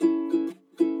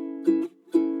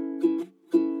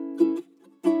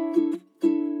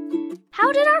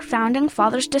How did our founding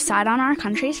fathers decide on our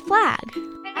country's flag?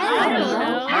 I don't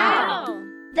know. How?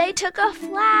 They took a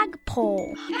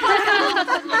flagpole.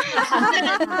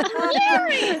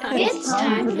 It's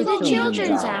time for the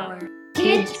Children's Hour.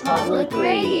 Kids Public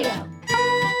Radio.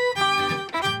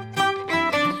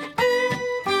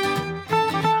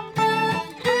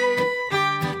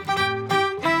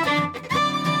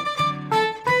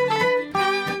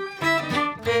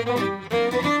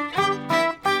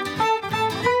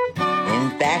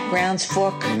 Backgrounds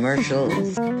for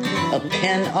commercials, a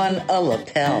pen on a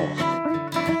lapel,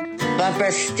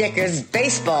 bumper stickers,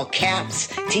 baseball caps,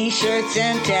 t-shirts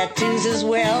and tattoos as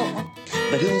well.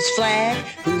 But whose flag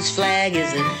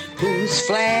is it? Whose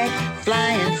flag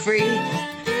flying free?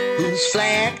 Whose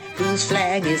flag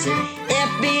is it?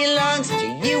 It belongs to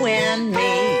you and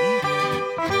me.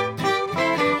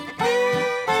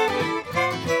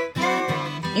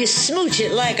 You smooch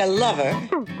it like a lover,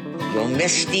 you're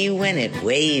misty when it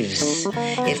waves.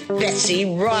 If Betsy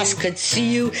Ross could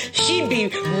see you, she'd be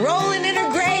rolling in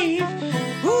her grave.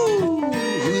 Ooh,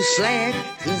 whose flag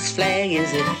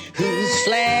is it? Whose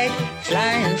flag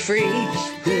flying free?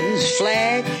 Whose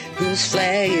flag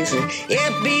is it?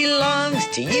 It belongs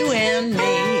to you and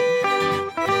me.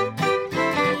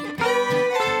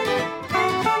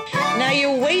 Now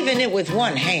you're waving it with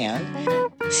one hand,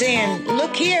 saying,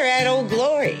 look here at Old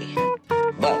Glory.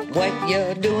 But what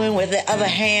you're doing with the other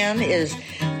hand is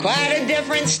quite a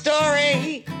different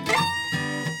story.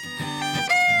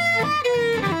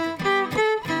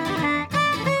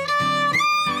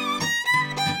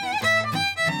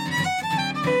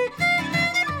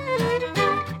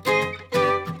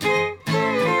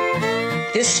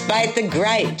 Despite the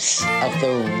gripes of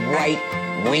the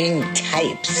right-wing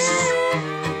types,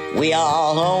 we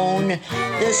all own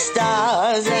the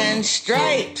stars and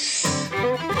stripes.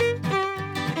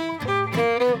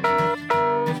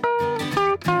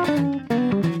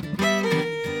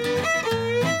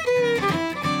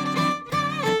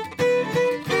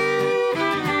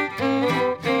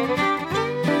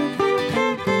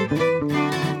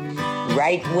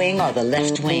 Right wing or the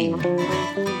left wing,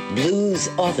 blues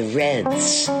or the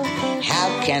reds.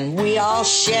 How can we all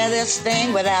share this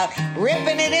thing without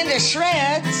ripping it into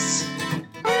shreds?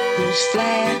 Whose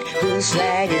flag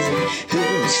is it?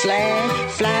 Whose flag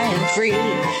flying free?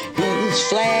 Whose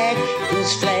flag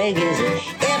is it?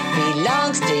 It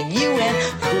belongs to you and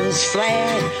whose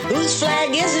flag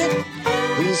is it?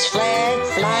 Whose flag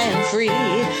flying free?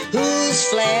 Whose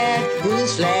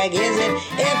flag is it?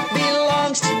 It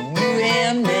belongs to you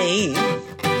and me.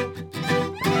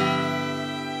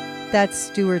 That's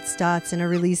Stuart Stotts in a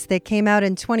release that came out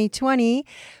in 2020,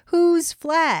 Whose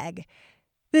Flag?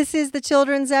 This is the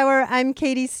Children's Hour. I'm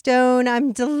Katie Stone.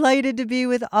 I'm delighted to be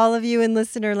with all of you in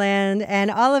listener land and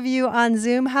all of you on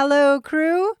Zoom. Hello,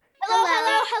 crew.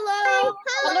 Hello.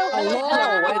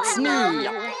 It's me.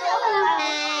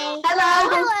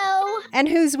 Hello. And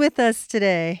who's with us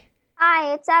today?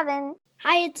 Hi, it's Evan.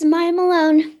 Hi, it's Maya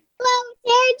Malone. Hello, it's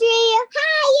Adria.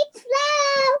 Hi, it's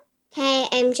Flo. Hey,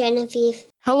 I'm Genevieve.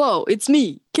 Hello, it's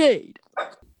me, Cade.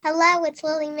 Hello, it's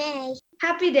Lily Mae.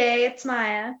 Happy day, it's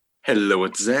Maya. Hello,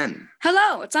 it's Zen.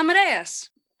 Hello, it's Amadeus.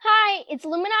 Hi, it's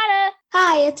Luminata.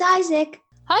 Hi, it's Isaac.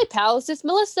 Hi, pals, it's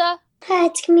Melissa. Hi,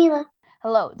 it's Camila.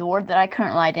 Hello, the word that I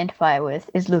currently identify with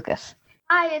is Lucas.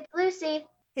 Hi, it's Lucy.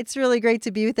 It's really great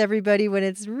to be with everybody when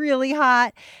it's really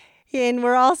hot. And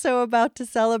we're also about to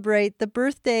celebrate the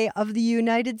birthday of the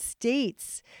United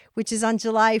States, which is on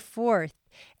July 4th.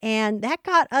 And that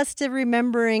got us to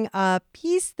remembering a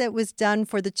piece that was done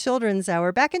for the Children's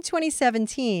Hour back in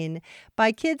 2017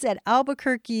 by kids at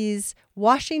Albuquerque's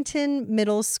Washington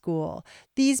Middle School.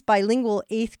 These bilingual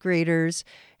 8th graders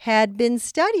had been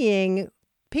studying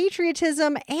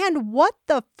patriotism and what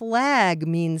the flag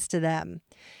means to them.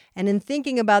 And in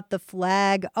thinking about the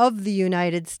flag of the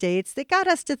United States, that got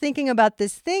us to thinking about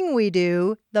this thing we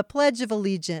do, the Pledge of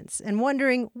Allegiance, and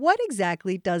wondering what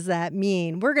exactly does that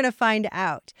mean? We're going to find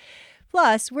out.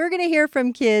 Plus, we're going to hear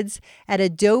from kids at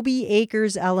Adobe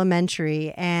Acres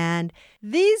Elementary, and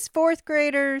these 4th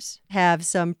graders have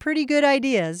some pretty good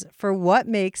ideas for what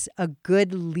makes a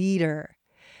good leader.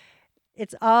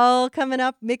 It's all coming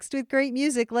up mixed with great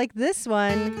music like this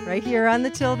one right here on the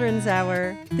Children's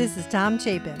Hour. This is Tom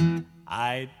Chapin.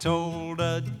 I told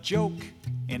a joke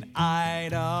in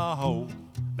Idaho.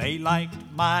 They liked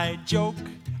my joke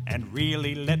and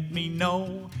really let me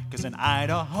know. 'Cause in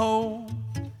Idaho,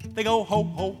 they go ho,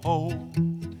 ho, ho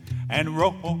and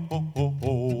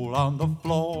roll on the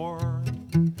floor.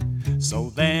 So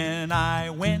then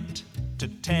I went to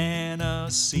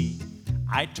Tennessee.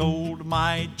 I told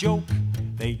my joke,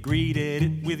 they greeted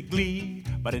it with glee.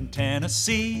 But in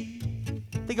Tennessee,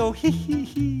 they go hee hee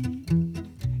hee.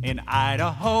 In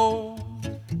Idaho,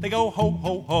 they go ho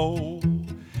ho ho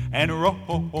and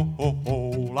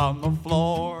roll on the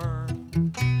floor.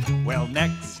 Well,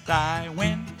 next I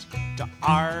went to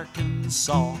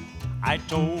Arkansas. I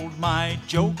told my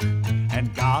joke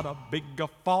and got a big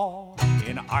guffaw.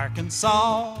 In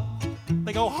Arkansas,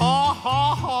 they go ha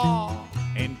ha ha.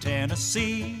 In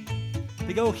Tennessee,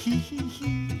 they go hee hee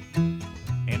hee.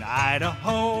 In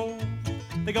Idaho,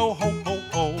 they go ho ho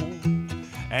ho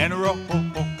and roll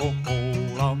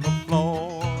on the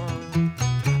floor.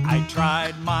 I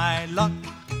tried my luck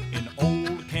in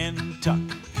old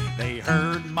Kentucky. They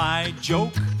heard my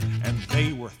joke and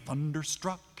they were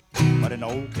thunderstruck. But in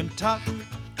old Kentucky,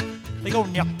 they go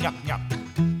nyuk nyuk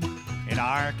nyuk. In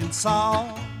Arkansas,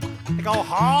 they go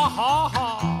ha ha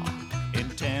ha. In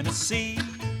Tennessee,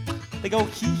 they go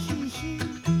hee hee hee.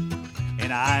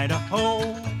 In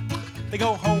Idaho, they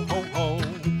go ho ho ho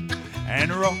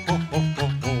and roll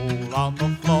on the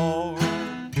floor.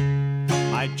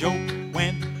 My joke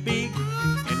went big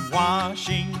in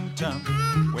Washington,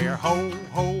 where ho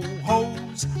ho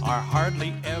ho's are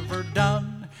hardly ever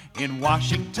done. In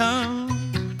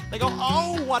Washington, they go,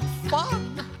 oh, what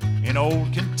fun. In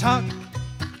old Kentucky,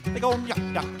 they go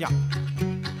yuck yuck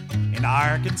yuck. In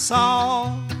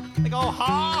Arkansas, they go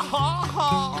ha ha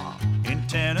ha. In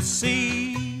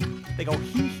Tennessee, they go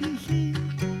hee hee hee.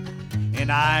 In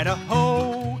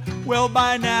Idaho, well,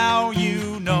 by now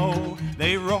you know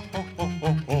they roll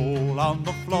on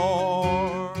the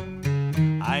floor.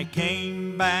 I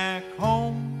came back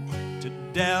home to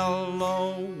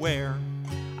Delaware.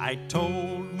 I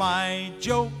told my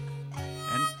joke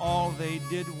and all they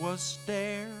did was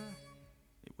stare.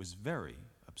 It was very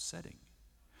upsetting.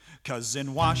 'Cause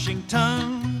in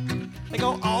Washington, they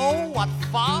go, oh, what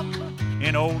fun.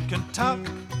 In old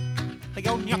Kentucky, they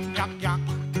go yuck yuck yuck.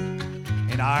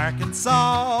 In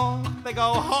Arkansas, they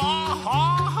go ha ha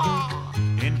ha.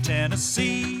 In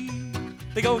Tennessee,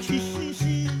 they go hee hee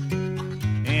hee.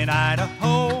 In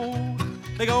Idaho,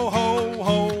 they go ho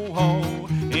ho ho.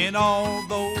 In all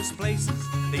those places,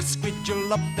 they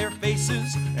squidgle up their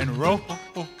faces and roll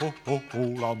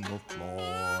on the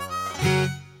floor.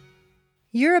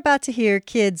 You're about to hear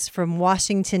kids from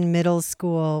Washington Middle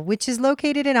School, which is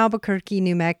located in Albuquerque,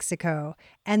 New Mexico,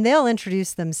 and they'll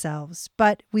introduce themselves.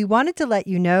 But we wanted to let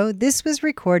you know this was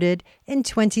recorded in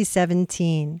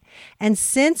 2017. And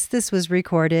since this was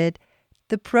recorded,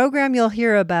 the program you'll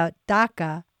hear about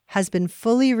DACA has been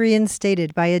fully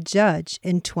reinstated by a judge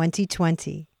in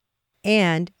 2020.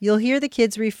 And you'll hear the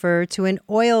kids refer to an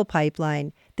oil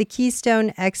pipeline, the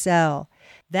Keystone XL.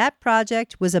 That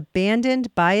project was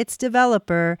abandoned by its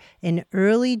developer in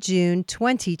early June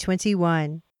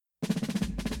 2021.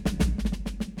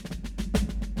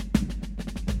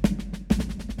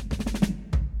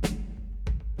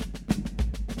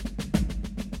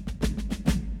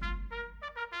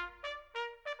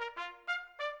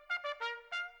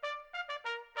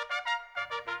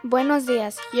 Buenos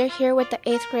dias. You're here with the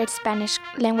 8th grade Spanish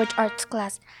language arts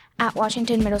class at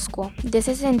Washington Middle School. This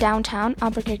is in downtown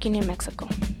Albuquerque, New Mexico.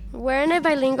 We're in a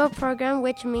bilingual program,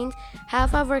 which means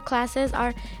half of our classes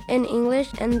are in English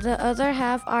and the other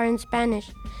half are in Spanish.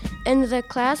 In the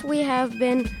class, we have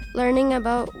been learning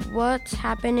about what's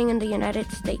happening in the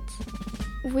United States.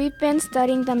 We've been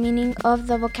studying the meaning of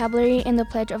the vocabulary in the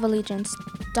Pledge of Allegiance,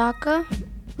 DACA,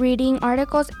 reading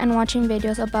articles, and watching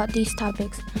videos about these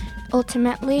topics.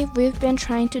 Ultimately, we've been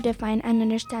trying to define and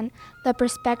understand the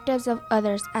perspectives of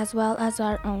others as well as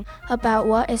our own about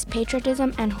what is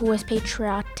patriotism and who is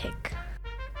patriotic.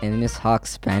 In Ms. Hawk's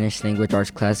Spanish language arts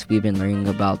class, we've been learning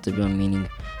about the real meaning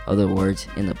of the words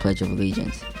in the Pledge of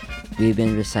Allegiance. We've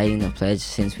been reciting the pledge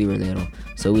since we were little,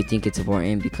 so we think it's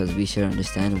important because we should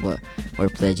understand what we're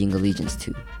pledging allegiance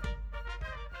to.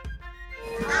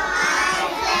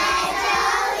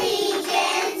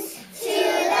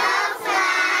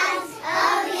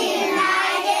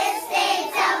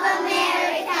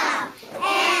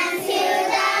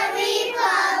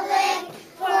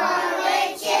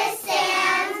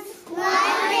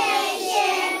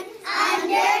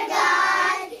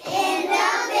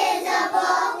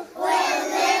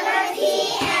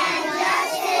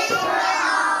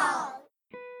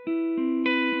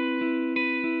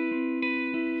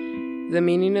 The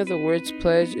meaning of the words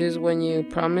pledge is when you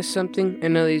promise something,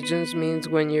 and allegiance means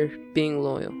when you're being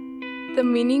loyal. The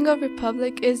meaning of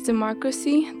republic is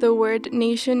democracy. The word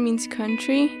nation means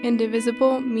country.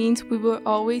 Indivisible means we will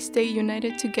always stay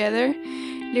united together.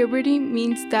 Liberty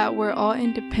means that we're all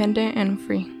independent and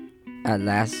free. At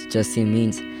last, justice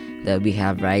means that we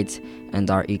have rights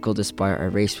and are equal despite our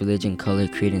race, religion, color,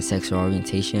 creed, and sexual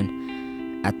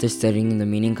orientation. After studying the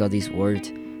meaning of these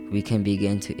words, we can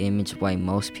begin to image why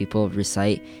most people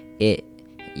recite it,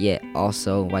 yet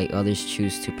also why others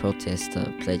choose to protest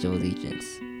the Pledge of Allegiance.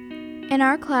 In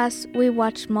our class, we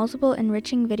watched multiple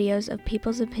enriching videos of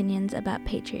people's opinions about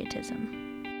patriotism.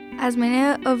 As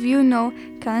many of you know,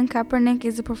 Colin Kaepernick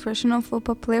is a professional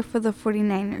football player for the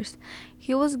 49ers.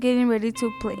 He was getting ready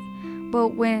to play, but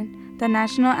when the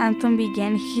national anthem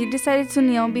began, he decided to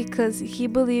kneel because he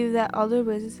believed that all the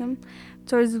racism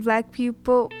towards black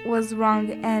people was wrong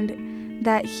and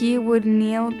that he would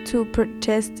kneel to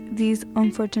protest these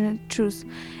unfortunate truths.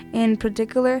 In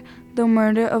particular, the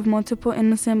murder of multiple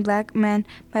innocent black men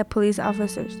by police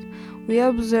officers. We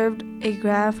observed a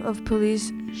graph of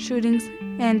police shootings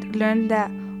and learned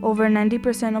that over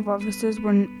 90% of officers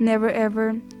were never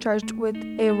ever charged with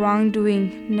a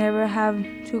wrongdoing, never have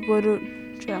to go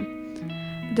to jail.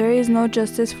 There is no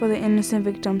justice for the innocent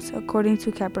victims, according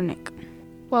to Kaepernick.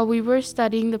 While we were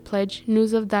studying the pledge,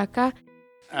 news of DACA.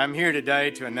 I'm here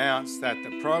today to announce that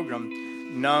the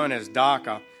program known as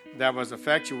DACA that was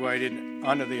effectuated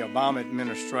under the Obama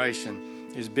administration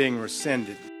is being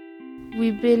rescinded.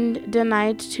 We've been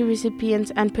denied to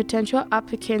recipients and potential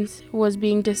applicants was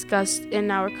being discussed in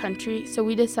our country, so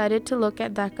we decided to look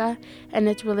at DACA and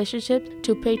its relationship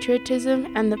to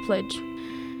patriotism and the pledge.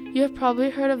 You have probably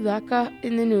heard of DACA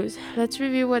in the news. Let's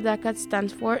review what DACA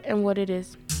stands for and what it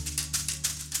is.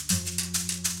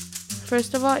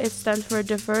 First of all, it stands for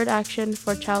Deferred Action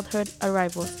for Childhood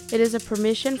Arrivals. It is a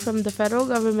permission from the federal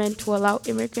government to allow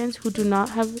immigrants who do not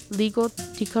have legal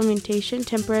documentation,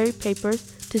 temporary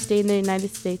papers, to stay in the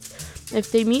United States.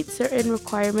 If they meet certain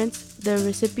requirements, the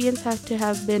recipients have to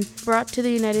have been brought to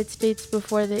the United States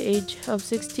before the age of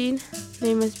 16.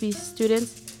 They must be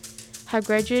students, have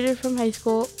graduated from high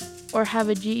school, or have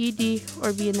a GED,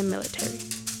 or be in the military.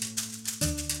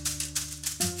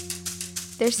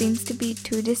 There seems to be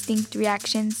two distinct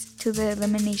reactions to the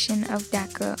elimination of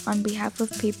DACA on behalf of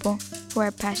people who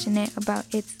are passionate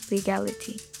about its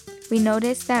legality. We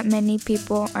noticed that many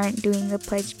people aren't doing the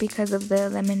pledge because of the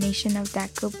elimination of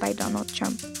DACA by Donald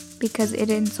Trump, because it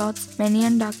insults many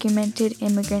undocumented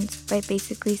immigrants by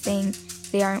basically saying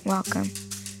they aren't welcome.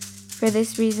 For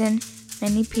this reason,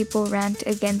 many people rant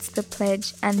against the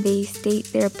pledge and they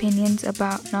state their opinions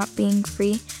about not being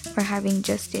free or having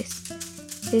justice.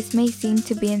 This may seem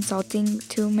to be insulting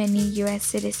to many U.S.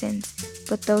 citizens,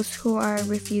 but those who are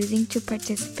refusing to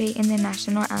participate in the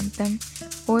national anthem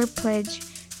or pledge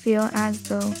feel as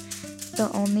though the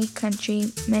only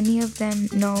country many of them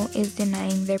know is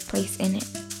denying their place in it.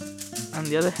 On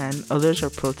the other hand, others are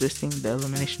protesting the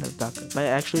elimination of DACA by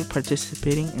actually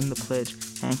participating in the pledge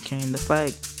and carrying the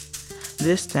flag.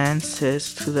 This stand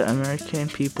says to the American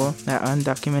people that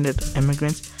undocumented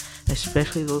immigrants,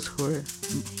 especially those who are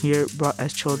here brought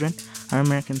as children, are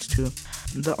Americans too.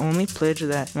 The only pledge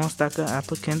that most DACA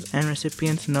applicants and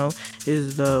recipients know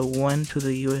is the one to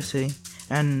the USA,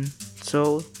 and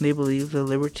so they believe the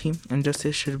liberty and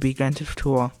justice should be granted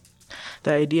to all.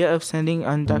 The idea of sending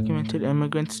undocumented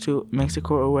immigrants to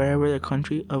Mexico or wherever their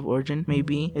country of origin may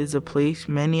be is a place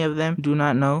many of them do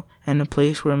not know and a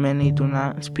place where many do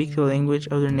not speak the language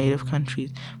of their native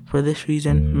countries. For this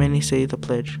reason, many say the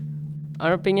pledge.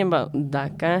 Our opinion about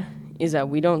DACA is that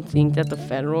we don't think that the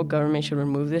federal government should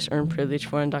remove this earned privilege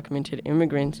for undocumented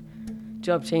immigrants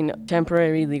to obtain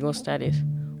temporary legal status.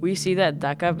 We see that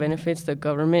DACA benefits the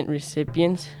government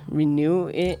recipients, renew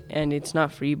it, and it's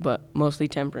not free but mostly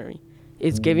temporary.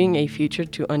 It's giving a future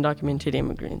to undocumented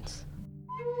immigrants.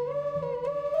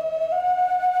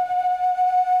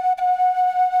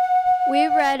 We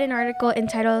read an article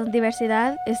entitled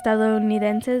Diversidad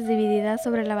Estadounidenses Dividida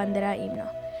sobre la Bandera Himno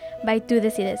by Tú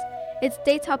Decides. It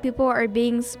states how people are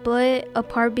being split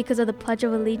apart because of the Pledge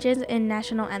of Allegiance and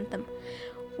National Anthem.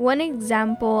 One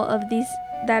example of these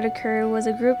that occurred was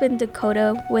a group in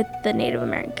Dakota with the Native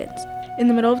Americans. In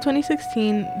the middle of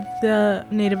 2016, the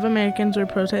Native Americans were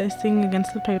protesting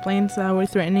against the pipelines that were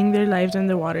threatening their lives and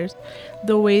their waters.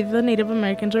 The way the Native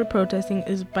Americans were protesting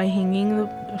is by hanging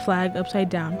the flag upside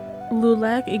down.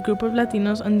 LULAC, a group of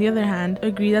Latinos, on the other hand,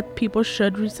 agree that people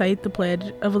should recite the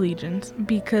Pledge of Allegiance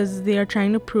because they are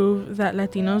trying to prove that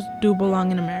Latinos do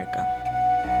belong in America.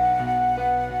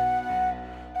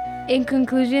 In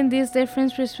conclusion, these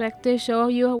different perspectives show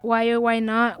you why or why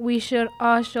not we should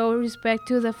all show respect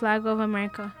to the flag of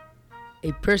America.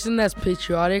 A person that's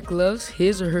patriotic loves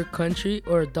his or her country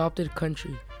or adopted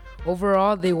country.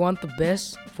 Overall, they want the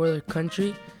best for their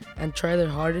country and try their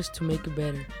hardest to make it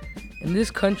better. In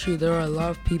this country, there are a lot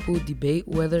of people who debate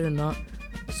whether or not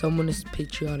someone is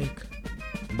patriotic.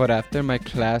 But after my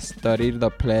class studied the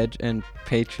pledge and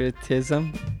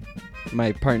patriotism,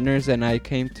 My partners and I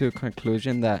came to a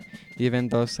conclusion that even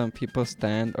though some people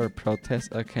stand or protest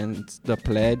against the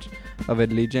Pledge of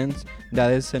Allegiance, that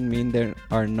doesn't mean they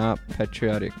are not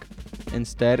patriotic.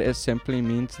 Instead, it simply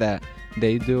means that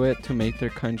they do it to make their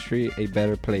country a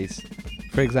better place.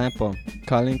 For example,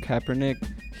 Colin Kaepernick,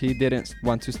 he didn't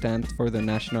want to stand for the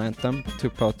national anthem to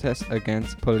protest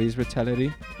against police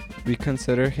brutality. We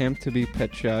consider him to be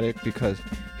patriotic because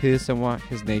he doesn't want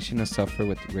his nation to suffer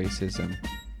with racism.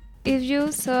 If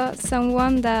you saw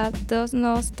someone that does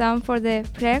not stand for the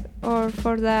flag or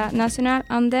for the national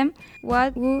anthem,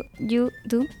 what would you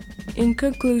do? In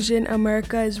conclusion,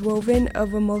 America is woven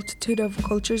of a multitude of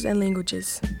cultures and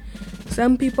languages.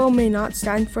 Some people may not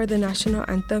stand for the national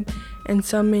anthem, and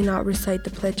some may not recite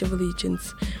the Pledge of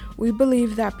Allegiance. We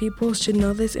believe that people should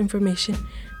know this information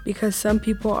because some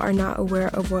people are not aware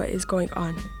of what is going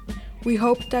on. We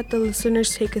hope that the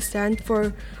listeners take a stand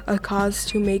for a cause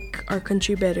to make our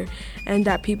country better, and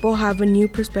that people have a new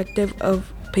perspective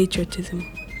of patriotism.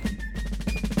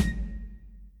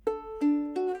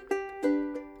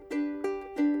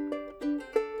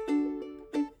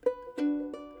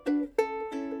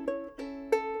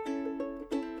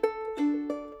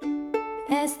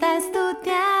 Esta es tu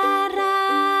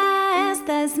tierra,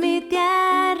 esta es mi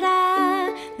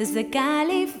tierra, desde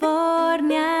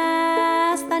California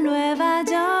hasta Nueva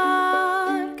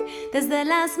York, desde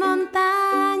las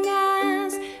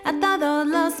montañas a todos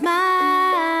los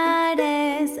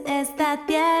mares, esta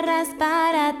tierra es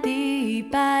para ti y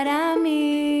para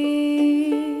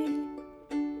mí.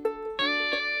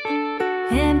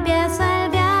 Empiezo el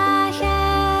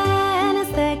viaje en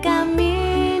este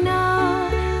camino,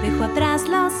 dejo atrás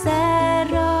los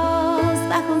cerros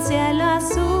bajo un cielo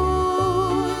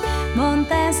azul,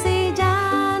 montes y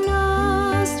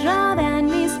llanos rodean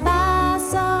mis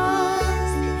pasos,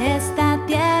 esta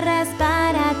tierra es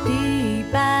para ti y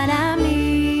para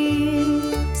mí.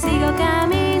 Sigo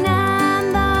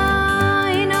caminando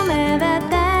y no me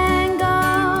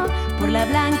detengo por la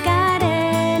blanca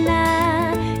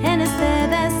arena en este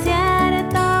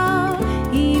desierto,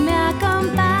 y me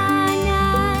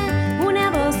acompaña una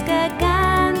voz que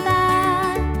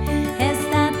canta,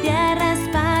 esta tierra es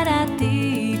para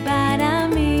ti y para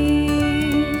mí.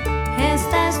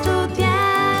 Esta es tu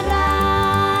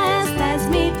tierra, esta es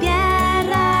mi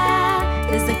tierra,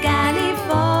 desde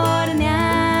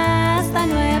California hasta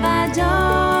Nueva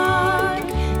York,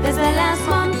 desde las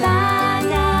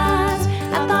montañas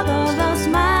a todos los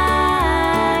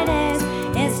mares,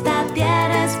 esta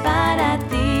tierra es para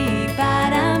ti y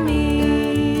para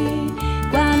mí.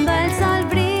 Cuando el sol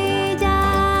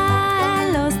brilla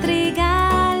en los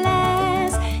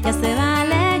trigales, ya se va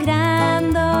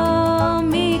alegrando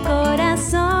mi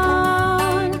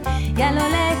corazón, y a lo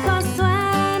lejos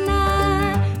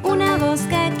suena una voz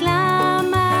que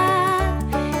clama,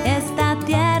 esta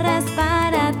tierra es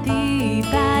para ti y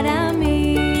para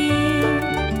mí.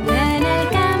 En el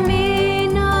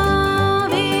camino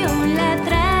vi un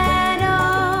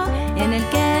letrero en el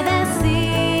que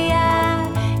decía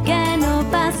que no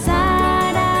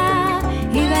pasara,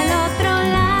 y del otro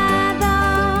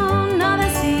lado no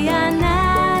decía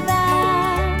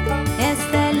nada,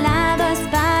 este lado es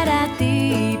para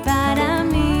ti y para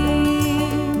mí.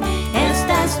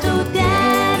 Esta es tu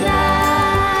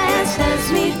tierra, esta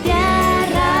es mi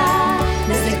tierra,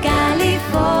 desde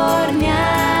California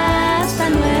hasta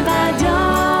Nueva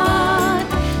York,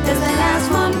 desde las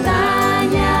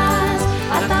montañas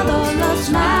a todos los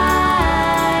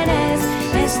mares,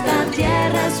 esta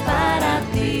tierra es para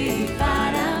ti y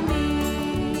para mí.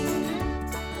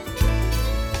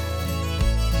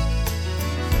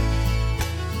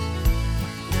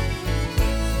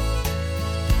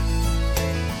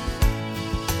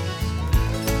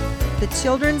 The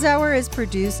Children's Hour is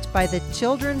produced by the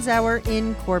Children's Hour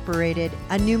Incorporated,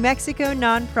 a New Mexico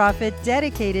nonprofit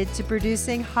dedicated to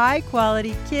producing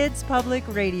high-quality kids public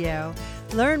radio.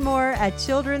 Learn more at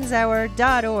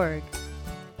childrenshour.org.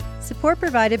 Support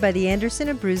provided by the Anderson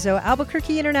Abruzzo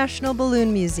Albuquerque International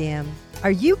Balloon Museum.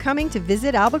 Are you coming to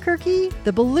visit Albuquerque?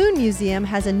 The Balloon Museum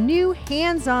has a new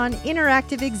hands-on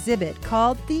interactive exhibit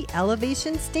called the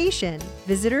Elevation Station.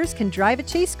 Visitors can drive a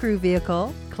chase crew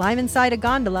vehicle, climb inside a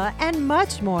gondola, and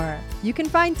much more. You can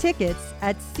find tickets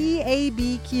at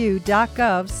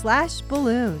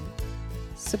cabq.gov/balloon.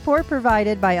 Support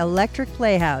provided by Electric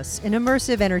Playhouse, an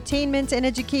immersive entertainment and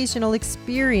educational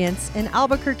experience in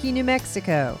Albuquerque, New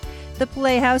Mexico. The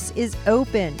Playhouse is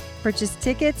open. Purchase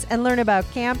tickets and learn about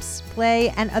camps, play,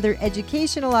 and other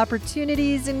educational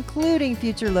opportunities, including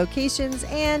future locations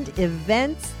and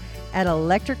events at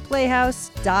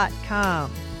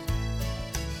electricplayhouse.com.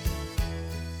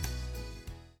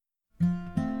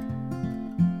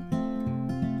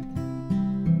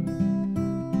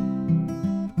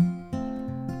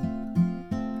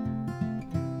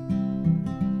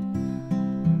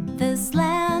 This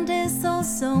land is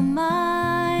also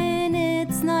mine.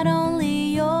 It's not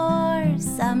only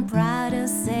yours. I'm proud to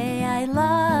say I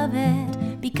love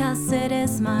it because it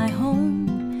is my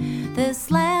home.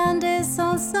 This land is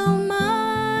also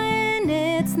mine.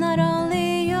 It's not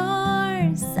only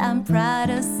yours. I'm proud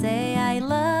to say I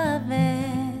love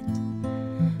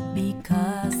it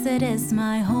because it is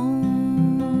my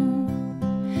home.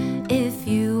 If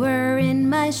you were in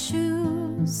my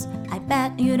shoes, I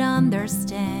bet you'd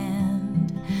understand.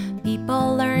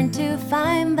 People learn to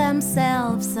find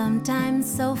themselves, sometimes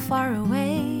so far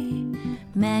away.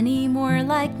 Many more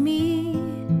like me,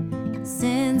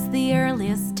 since the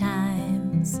earliest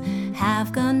times,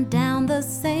 have gone down the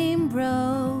same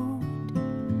road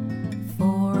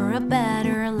for a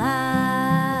better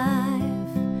life.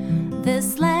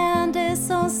 This land is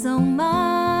also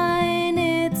mine.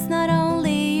 It's not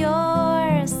only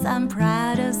yours. I'm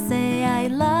proud to say I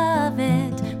love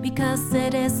it because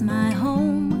it is my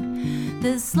home.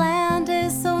 This land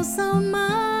is also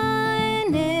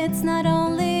mine. It's not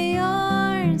only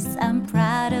yours. I'm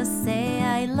proud to say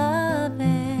I love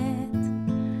it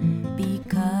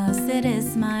because it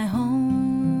is my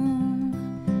home.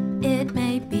 It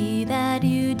may be that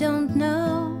you don't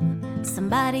know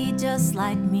somebody just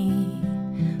like me,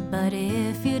 but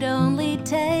if you'd only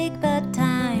take the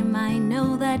time, I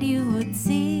know that you would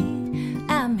see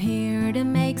I'm here to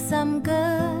make some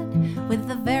good with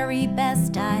the very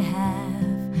best I have.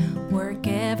 Work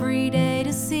every day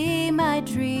to see my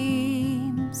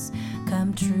dreams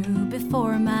come true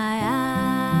before my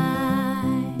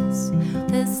eyes.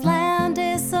 This land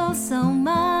is also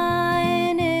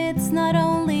mine. It's not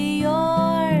only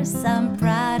yours. I'm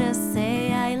proud to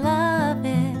say I love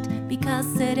it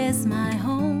because it is my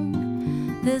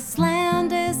home. This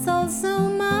land is also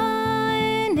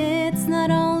mine. It's not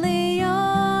only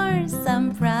yours.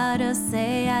 I'm proud to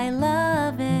say I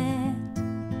love it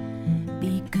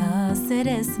because it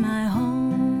is my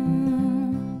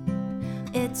home.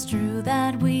 It's true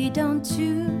that we don't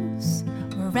choose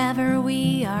wherever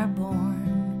we are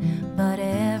born, but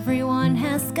everyone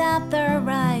has got the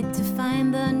right to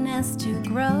find the nest to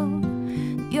grow.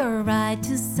 You're right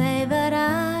to say that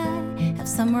I have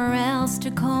somewhere else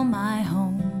to call my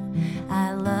home.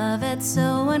 I love it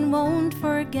so and won't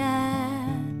forget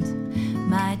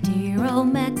my dear old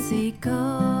Mexico.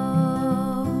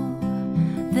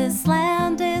 This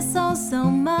land is also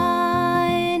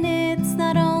mine. It's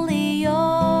not only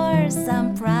yours.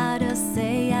 I'm proud to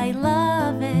say I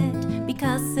love it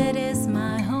because it is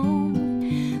my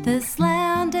home. This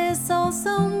land is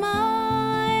also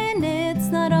mine. It's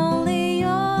not only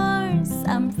yours.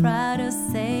 I'm proud to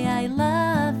say I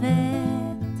love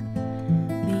it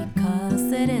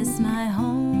because it is my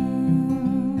home.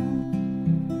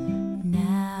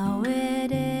 Now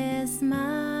it is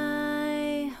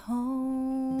my home.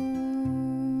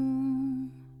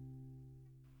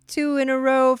 2 in a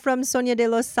row from Sonia de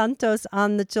los Santos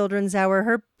on the Children's Hour.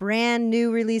 Her brand new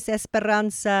release,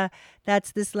 Esperanza,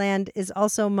 that's This Land Is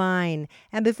Also Mine.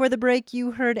 And before the break,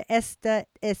 you heard Esta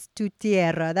es tu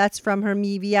tierra. That's from her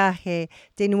Mi Viaje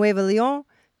de Nuevo León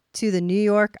to the New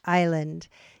York Island.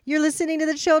 You're listening to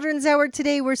the Children's Hour.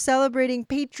 Today we're celebrating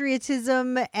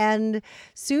patriotism, and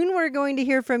soon we're going to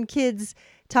hear from kids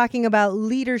talking about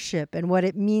leadership and what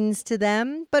it means to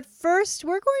them. But first,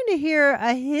 we're going to hear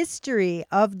a history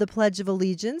of the Pledge of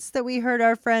Allegiance that we heard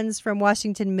our friends from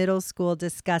Washington Middle School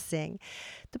discussing.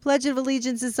 The Pledge of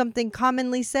Allegiance is something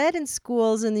commonly said in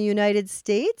schools in the United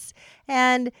States,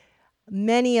 and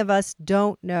many of us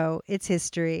don't know its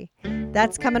history.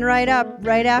 That's coming right up,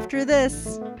 right after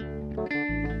this.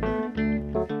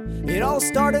 It all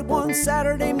started one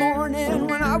Saturday morning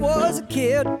when I was a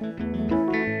kid.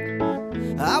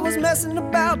 I was messing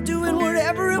about doing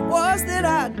whatever it was that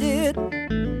I did.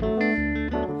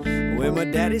 When my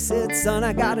daddy said, son,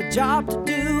 I got a job to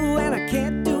do and I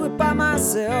can't do it by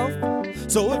myself.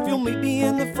 So if you'll meet me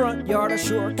in the front yard, I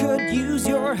sure could use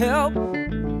your help.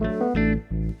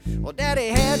 Well, Daddy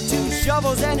had 2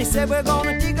 shovels and he said, we're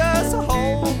gonna dig us a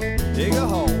hole, dig a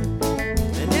hole.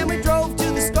 And then we drove to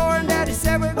the store and Daddy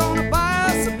said, we're gonna buy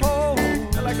us a pole.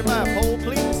 I'd like to buy a pole,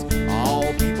 please.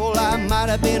 Oh, people, I might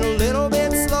have been a little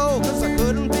bit slow, cause I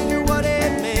couldn't figure what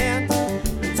it meant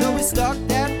until we stuck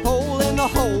that pole in the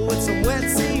hole with some wet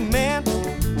cement.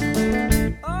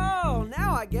 Oh,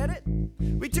 now I get it.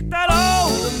 We took that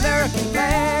old American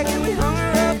flag and we hung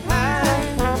her up high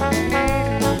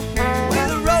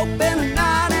with a rope and a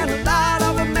knot and a lot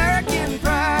of American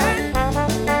pride.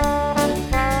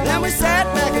 Then we sat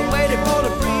back and waited for the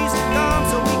breeze to come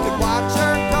so we could watch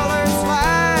her colors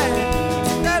fly. We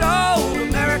took that old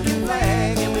American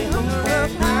flag and we hung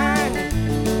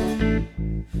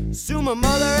my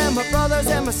mother and my brothers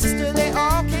and my sister, they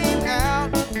all came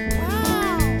out.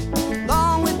 Wow.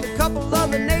 Along with a couple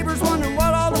of the neighbors wondering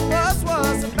what all the fuss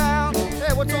was about.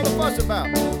 Hey, what's all the fuss about?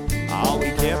 Oh,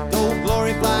 we kept Old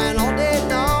Glory flying all day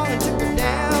long and took her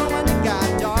down when it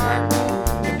got dark.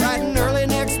 And bright and early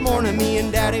next morning, me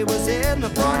and Daddy was in the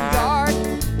front yard.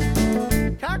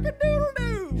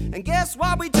 Cock-a-doodle-doo. And guess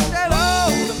what? We took that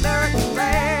old American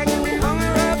flag and we hung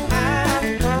her up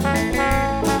high.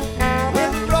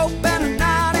 With a rope and a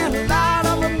knot and a lot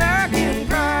of American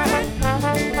pride.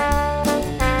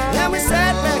 Then we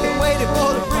sat back and waited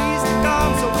for the breeze to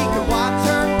come so we could watch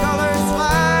her colors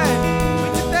fly. We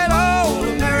took that old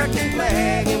American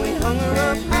flag and we hung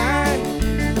her up high.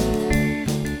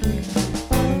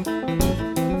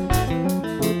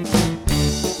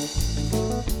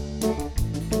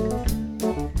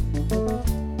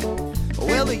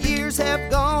 Well, the years have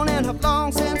gone and have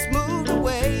long since moved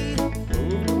away.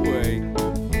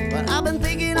 But I've been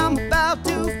thinking I'm about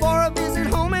due for a visit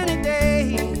home any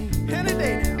day. Any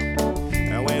day now.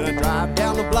 And when I drive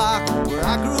down the block where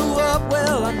I grew up,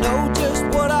 well, I know just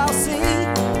what I'll see.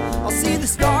 I'll see the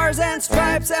stars and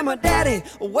stripes and my daddy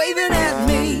waving at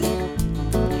me.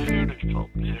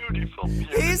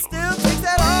 He still takes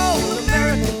that old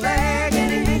American flag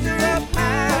and he hangs her up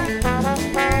high.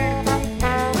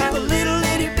 With a little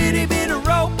itty bitty bit of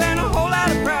rope and a whole lot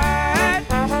of pride.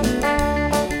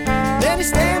 Then he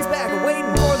stands back waiting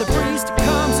for the breeze to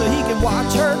come so he can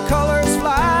watch her colors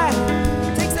fly.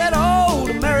 He takes that old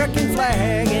American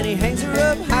flag and he hangs her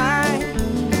up high.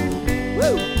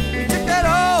 Woo! We took that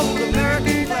old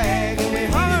American flag and we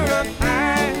hung her up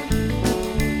high.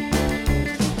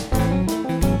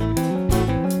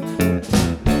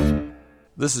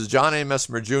 This is John A.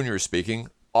 Messmer Jr. speaking,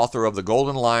 author of The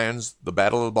Golden Lions, The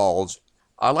Battle of the Bulge.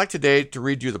 I'd like today to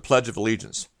read you the Pledge of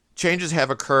Allegiance. Changes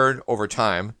have occurred over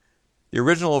time. The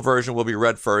original version will be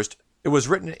read first. It was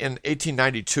written in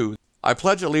 1892. I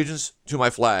pledge allegiance to my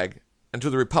flag and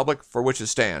to the republic for which it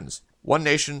stands, one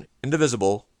nation,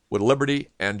 indivisible, with liberty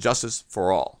and justice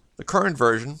for all. The current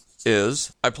version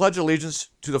is, I pledge allegiance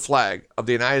to the flag of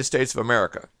the United States of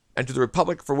America and to the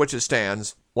republic for which it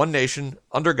stands, one nation,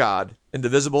 under God,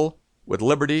 indivisible, with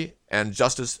liberty and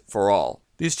justice for all.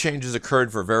 These changes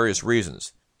occurred for various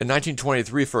reasons. In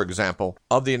 1923, for example,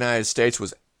 of the United States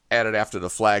was added after the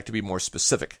flag to be more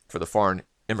specific for the foreign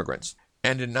immigrants.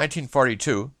 And in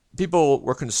 1942, people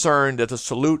were concerned that the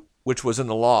salute which was in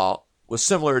the law was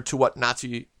similar to what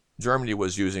Nazi Germany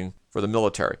was using for the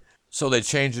military. So they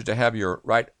changed it to have your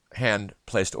right hand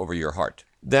placed over your heart.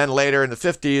 Then later in the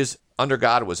 50s, under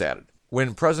God was added,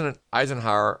 when President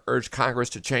Eisenhower urged Congress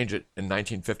to change it in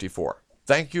 1954.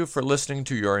 Thank you for listening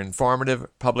to your informative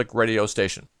public radio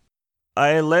station.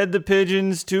 I led the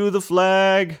pigeons to the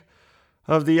flag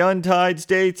of the untied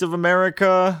states of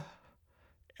America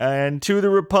and to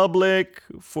the republic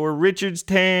for Richard's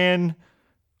tan,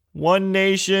 one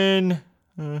nation,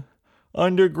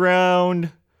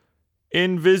 underground,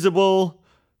 invisible,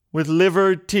 with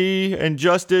liberty and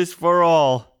justice for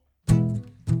all.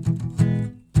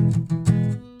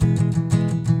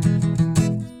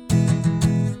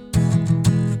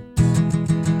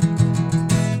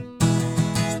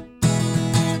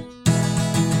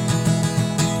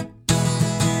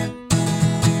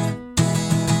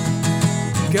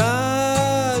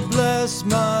 God bless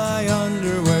my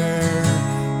underwear,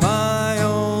 my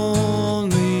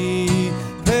only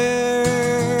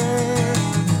pair.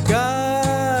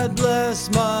 God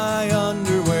bless my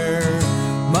underwear,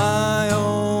 my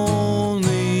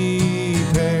only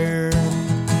pair.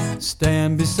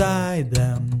 Stand beside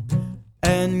them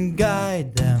and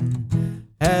guide them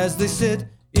as they sit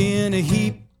in a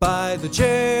heap by the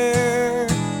chair.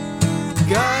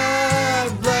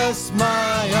 God bless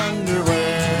my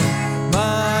underwear,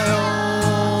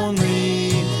 my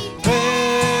only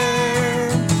pair.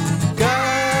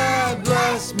 God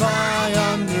bless my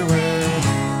underwear,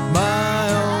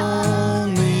 my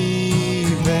only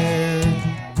pair.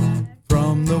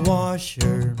 From the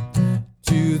washer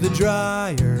to the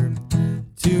dryer,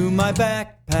 to my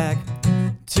backpack,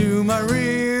 to my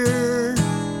rear.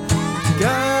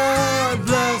 God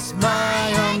bless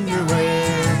my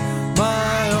underwear,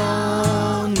 my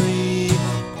only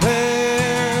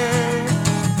pair.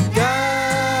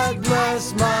 God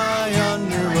bless my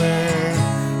underwear,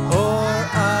 or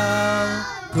I'll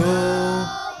go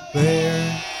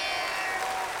bare.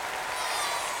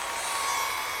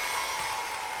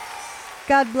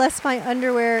 God Bless My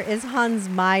Underwear is Hans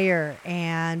Meyer.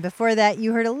 And before that,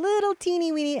 you heard a little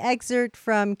teeny weeny excerpt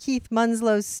from Keith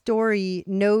Munslow's story,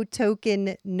 No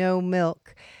Token, No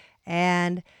Milk.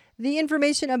 And The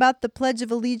information about the Pledge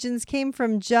of Allegiance came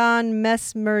from John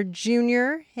Messmer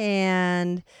Jr.,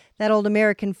 and that old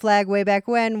American flag way back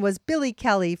when was Billy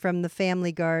Kelly from the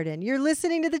Family Garden. You're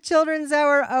listening to the Children's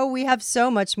Hour. Oh, we have so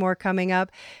much more coming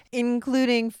up,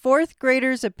 including fourth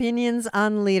graders' opinions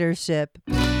on leadership.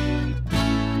 Today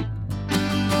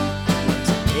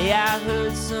I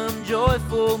heard some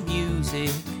joyful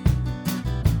music.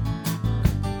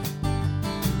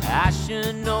 I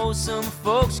sure know some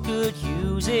folks could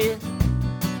use it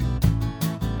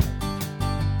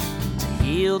to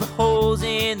heal the holes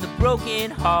in the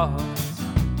broken hearts,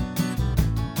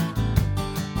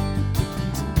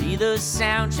 to be the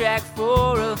soundtrack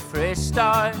for a fresh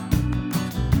start.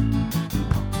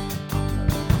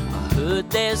 I heard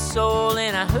their soul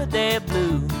and I heard their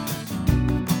blues.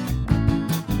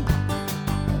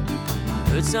 I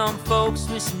heard some folks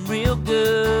with some real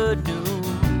good news.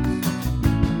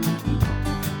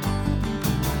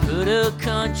 Heard a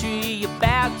country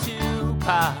about to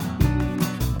pop.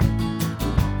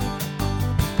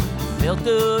 Felt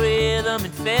the rhythm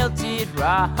and felt it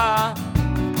rock.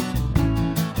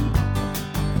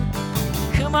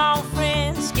 Come on,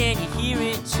 friends, can you hear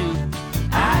it too?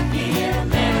 I hear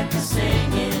America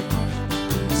singing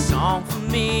a song for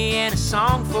me and a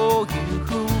song for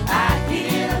you. I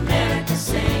hear America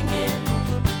singing.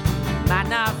 Might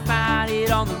not find it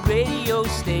on the radio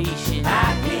station.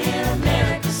 I hear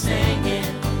America singing,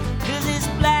 'cause it's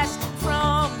blasted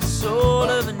from the soul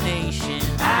of a nation.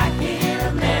 I hear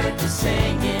America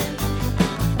singing.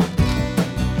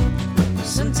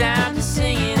 Sometimes it's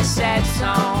singing a sad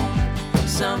song,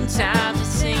 sometimes it's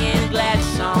singing a glad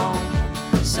song,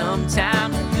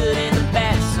 sometimes a good and a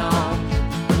bad song.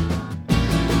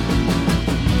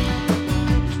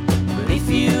 But if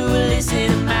you listen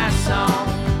to my song,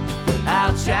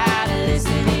 I'll try to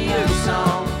listen to your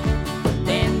song,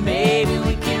 then maybe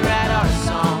we can write our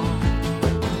song.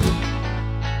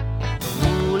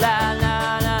 Ooh la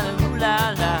la la, ooh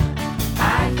la la,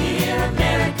 I hear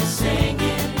America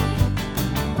singing.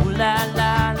 Ooh la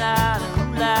la la,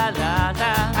 ooh la la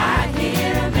la, I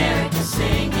hear America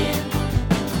singing.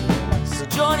 So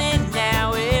join in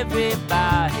now,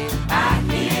 everybody. I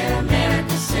hear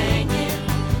America singing.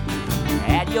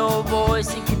 Add your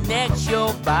voice and connect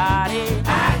your body.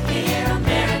 I hear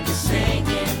America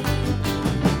singing.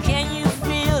 Can you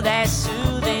feel that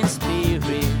soothing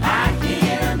spirit? I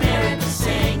hear America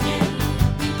singing.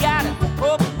 You gotta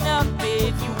open up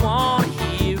if you wanna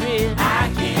hear it. I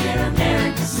hear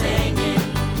America singing.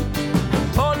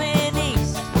 Poland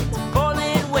East to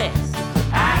Poland West,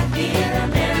 I hear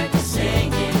America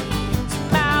singing. To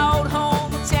my old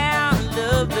hometown,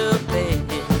 love the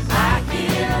best, I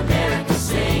hear America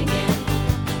singing.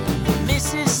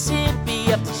 Mississippi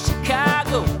up to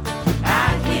Chicago,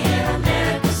 I hear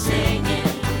America singing.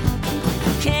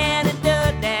 Canada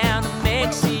down to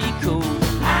Mexico,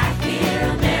 I hear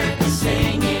America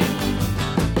singing.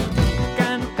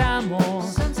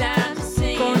 Cantamos Sometimes it's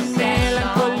singing con a sad song,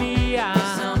 melancolía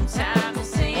sometimes it's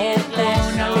singing o a glad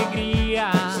con song, alegría,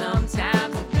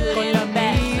 sometimes a good con and la a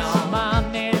bad song. misma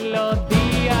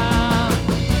melodía.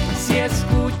 Si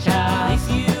escuchas If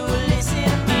you listen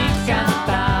to y my song,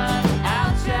 cantas,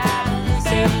 I'll try to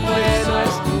te listen to your puedo song,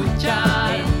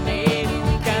 escuchar. and maybe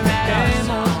we can write our Cantemos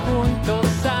song.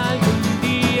 juntos algún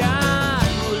día.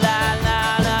 Ooh la la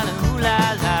la la, ooh la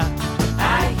la,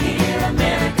 I hear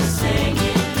America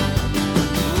singing.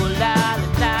 Ooh la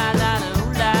la la la,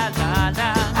 ooh la la la,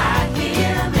 I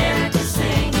hear America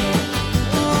singing.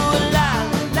 Ooh la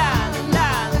la la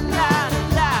la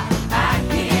la, I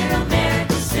hear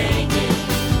America singing.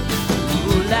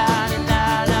 Ooh la la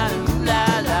la, ooh la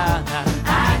la,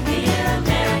 I hear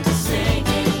America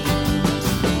singing.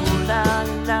 Ooh la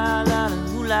la la,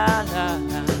 ooh la la,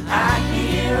 I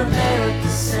hear America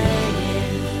singing.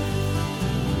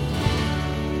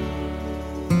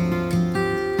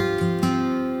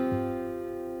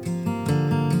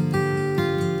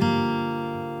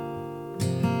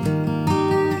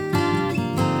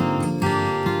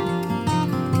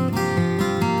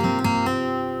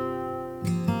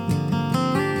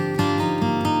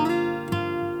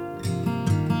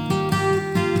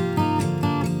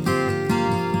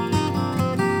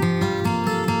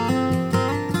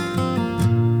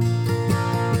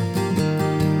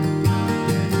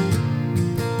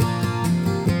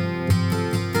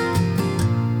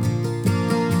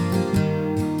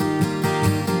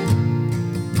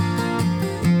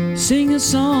 Sing a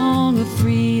song of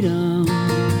freedom,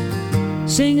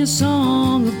 sing a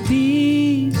song of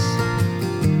peace.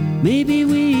 Maybe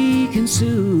we can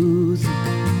soothe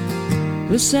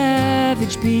the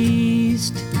savage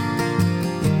beast.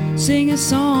 Sing a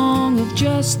song of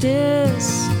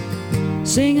justice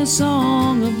Sing a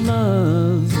song of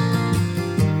love.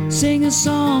 Sing a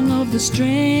song of the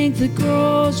strength that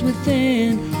grows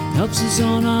within, helps us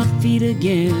on our feet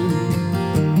again.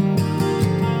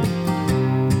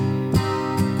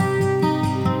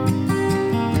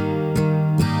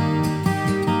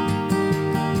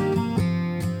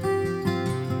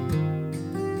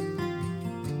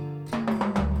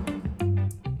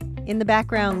 In the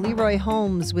background, Leroy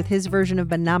Holmes with his version of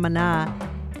Banamana.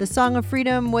 The Song of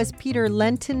Freedom was Peter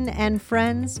Lenton and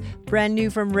Friends. Brand new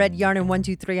from Red Yarn and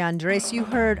 123 Andres, you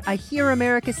heard I Hear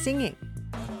America Singing.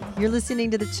 You're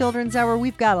listening to the Children's Hour.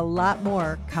 We've got a lot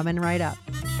more coming right up.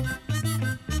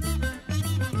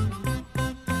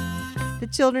 The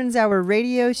Children's Hour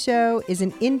radio show is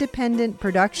an independent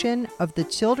production of the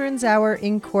Children's Hour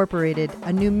Incorporated,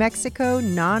 a New Mexico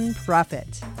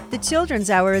nonprofit. The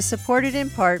Children's Hour is supported in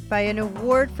part by an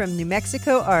award from New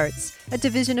Mexico Arts, a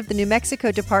division of the New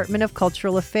Mexico Department of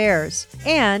Cultural Affairs,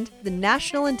 and the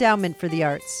National Endowment for the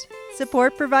Arts.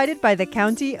 Support provided by the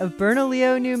County of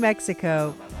Bernalillo, New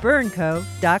Mexico,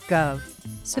 bernco.gov.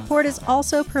 Support is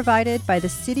also provided by the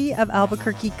City of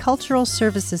Albuquerque Cultural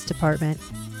Services Department.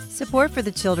 Support for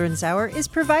the Children's Hour is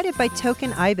provided by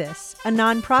Token Ibis, a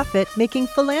nonprofit making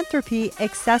philanthropy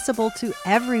accessible to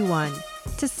everyone.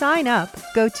 To sign up,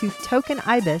 go to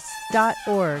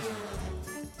tokenibis.org.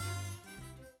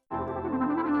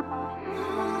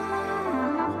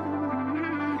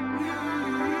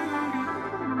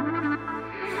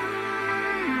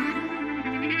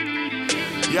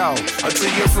 Yo,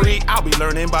 until you're free, I'll be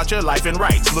learning about your life and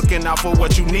rights. Looking out for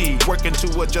what you need, working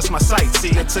to adjust my sight.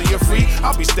 See, until you're free,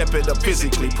 I'll be stepping up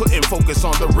physically, putting focus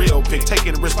on the real pick,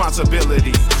 taking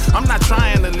responsibility. I'm not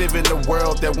trying to live in a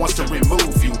world that wants to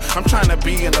remove you. I'm trying to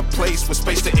be in a place with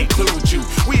space to include you.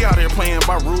 We out here playing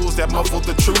by rules that muffle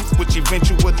the truth, which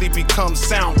eventually becomes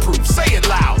soundproof. Say it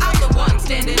loud. I'm the one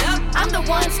standing up. I'm the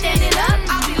one standing up.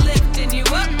 I'll be lifting you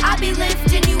up. I'll be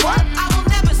lifting you up. I will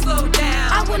never slow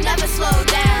down. I will never slow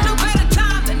down. No better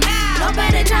time than now. No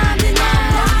better time than now.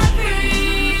 I'm not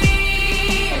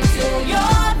free until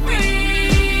you're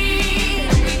free.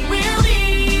 We will be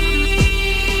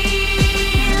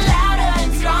louder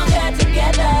and stronger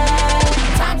together.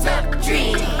 Time's up,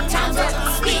 dream. Time's up,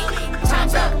 speak.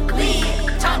 Time's up,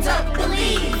 lead. Time's up,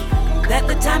 believe. That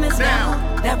the time is now.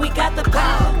 That we got the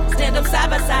power. Stand up side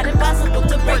by side, impossible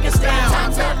to break us down.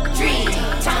 Time's up, dream.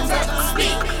 Time's up,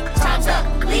 speak. Time's up,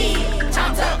 lead.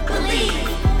 Time's up, believe.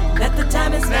 That the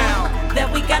time is now.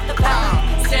 That we got the power.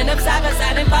 Stand up side by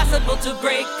side, impossible to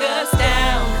break us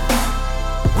down.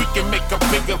 We can make a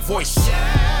bigger voice.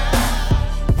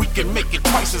 We can make it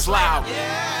twice as loud.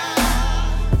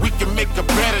 We can make a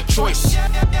better choice.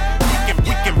 We can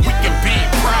be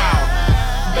proud.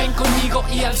 Ven conmigo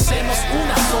y alcemos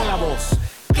una sola voz,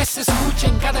 que se escuche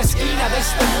en cada esquina de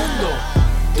este mundo.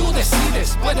 Tú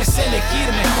decides, puedes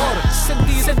elegir mejor,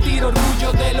 sentir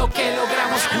orgullo de lo que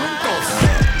logramos juntos.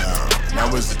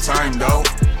 Now is the time though,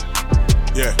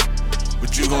 yeah,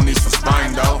 but you gon' need some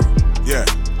spine though, yeah,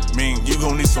 you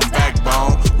gon' need some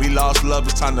backbone. We lost love,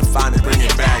 it's time to find it, bring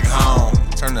it back home.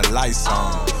 Turn the lights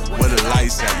on, where the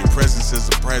lights at, your presence is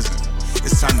a present.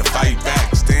 It's time to fight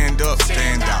back, stand up,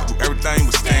 stand out, do everything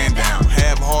but stand down.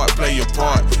 Have heart, play your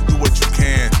part, do what you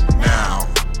can now.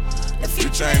 The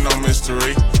future ain't no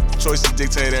mystery, choices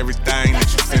dictate everything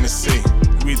that you finna see.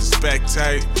 You either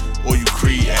spectate or you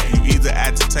create, you either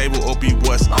at the table or be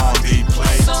what's on the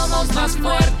plate. Somos más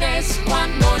fuertes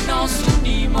cuando nos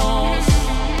unimos.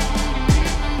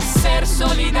 Ser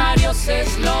solidarios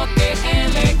es lo que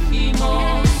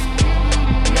elegimos.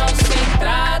 No se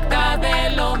trata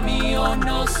de lo mío,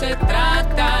 no se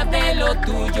trata de lo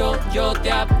tuyo. Yo te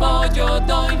apoyo,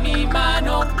 doy mi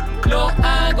mano, lo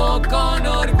hago con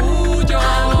orgullo.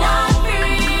 I'm not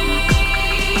free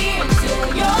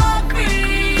until you're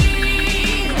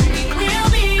free. We will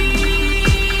be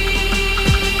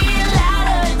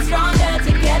louder and stronger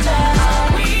together. Are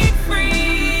we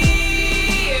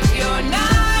free if you're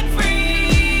not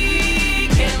free?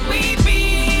 Can we be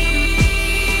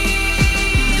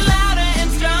louder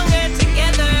and stronger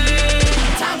together?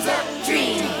 Time's up,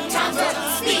 dream. Time's up,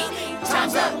 speak.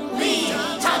 Time's up, lead.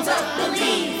 Time's up,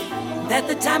 believe. That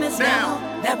the time is now,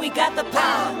 that we got the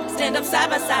power. Stand up side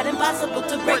by side, impossible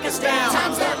to break us down.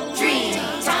 Time's up, dream.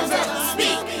 Time's up,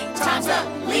 speak. Time's up,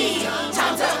 lead.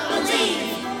 Time's up,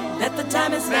 believe. That the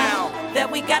time is now, that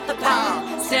we got the power.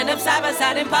 Stand up side by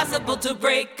side, impossible to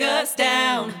break us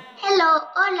down. Hello,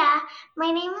 hola.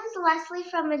 My name is Leslie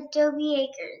from Adobe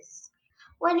Acres.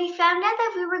 When we found out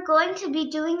that we were going to be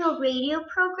doing a radio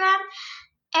program,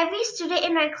 Every student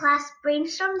in our class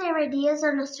brainstormed their ideas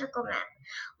on a circle map.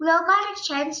 We all got a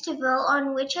chance to vote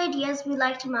on which ideas we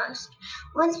liked most.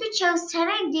 Once we chose 10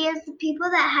 ideas, the people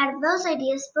that had those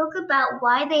ideas spoke about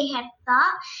why they had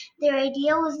thought their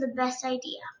idea was the best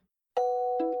idea.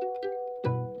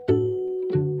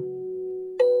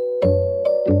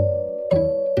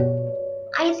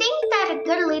 I think that a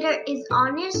good leader is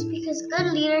honest because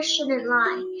good leaders shouldn't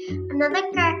lie.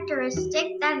 Another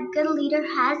characteristic that a good leader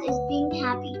has is being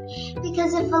happy.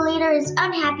 Because if a leader is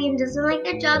unhappy and doesn't like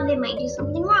their job, they might do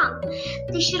something wrong.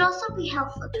 They should also be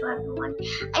helpful to everyone.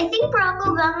 I think Barack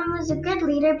Obama was a good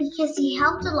leader because he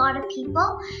helped a lot of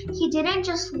people. He didn't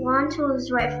just want what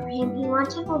was right for him, he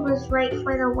wanted what was right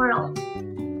for the world.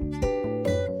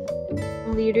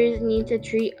 Leaders need to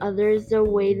treat others the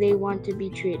way they want to be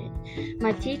treated.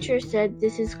 My teacher said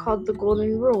this is called the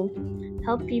golden rule.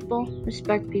 Help people,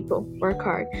 respect people, work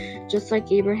hard, just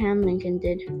like Abraham Lincoln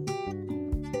did.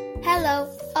 Hello,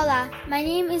 hola, my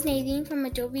name is Nadine from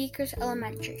Adobe Acres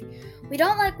Elementary. We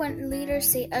don't like when leaders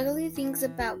say ugly things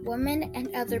about women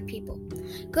and other people.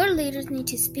 Good leaders need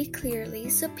to speak clearly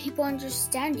so people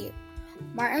understand you.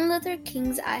 Martin Luther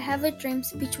King's I Have a Dream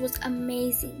speech was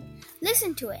amazing.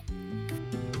 Listen to it.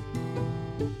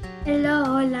 Hello,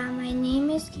 hola, my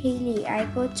name is Kaylee. I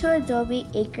go to Adobe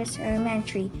Acres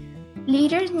Elementary.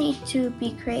 Leaders need to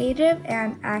be creative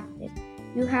and active.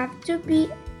 You have to be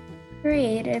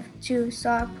creative to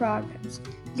solve problems.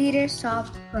 Leaders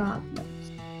solve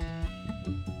problems.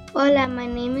 Hola, my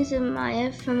name is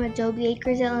Amaya from Adobe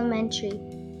Acres Elementary.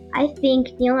 I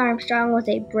think Neil Armstrong was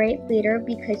a brave leader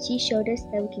because he showed us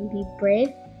that we can be brave,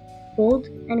 bold,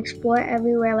 and explore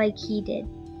everywhere like he did.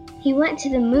 He went to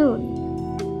the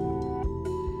moon.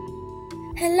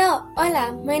 Hello,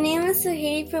 hola, my name is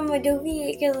Suhiri from Adobe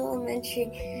Acres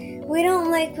Elementary. We don't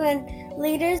like when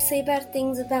leaders say bad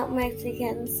things about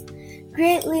Mexicans.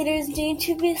 Great leaders need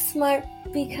to be smart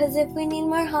because if we need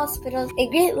more hospitals, a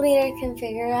great leader can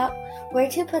figure out where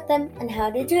to put them and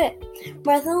how to do it.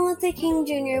 Martin Luther King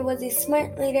Jr. was a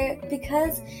smart leader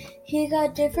because he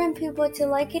got different people to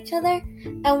like each other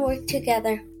and work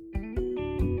together.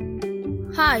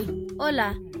 Hi,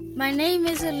 hola. My name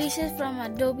is Alicia from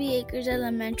Adobe Acres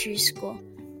Elementary School.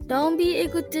 Don't be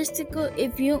egotistical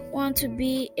if you want to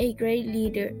be a great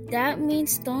leader. That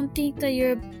means don't think that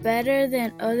you're better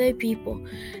than other people.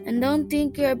 And don't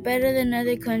think you're better than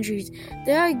other countries.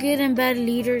 There are good and bad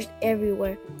leaders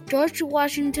everywhere. George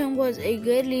Washington was a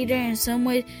good leader in some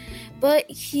ways, but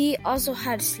he also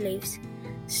had slaves.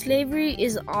 Slavery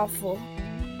is awful.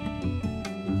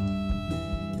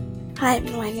 Hi,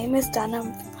 my name is Dana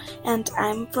and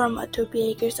I'm from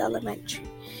Adobe Acres Elementary.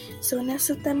 Sonia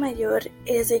Sotomayor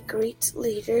is a great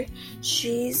leader.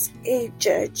 She's a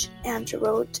judge and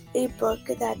wrote a book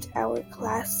that our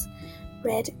class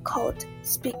read called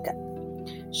Speak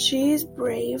Up. She's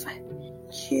brave.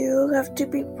 You have to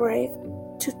be brave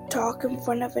to talk in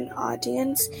front of an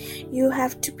audience. You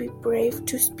have to be brave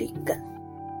to speak up.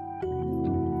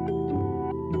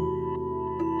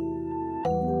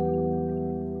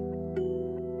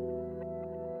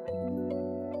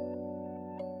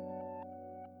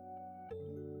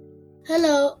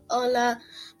 Hello, hola.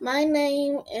 My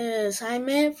name is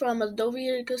Jaime from Adobe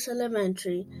Acres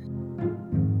Elementary.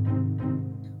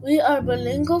 We are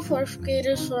bilingual fourth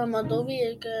graders from Adobe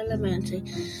Acres Elementary.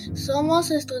 Somos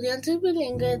estudiantes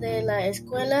bilingües de la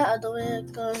escuela Adobe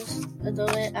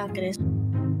Acres.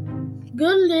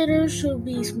 Good leaders should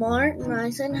be smart,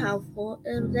 nice, and helpful.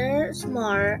 If they're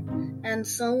smart and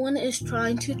someone is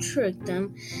trying to trick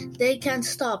them, they can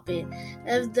stop it.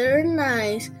 If they're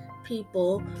nice,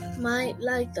 people might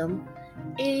like them.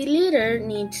 A leader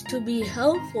needs to be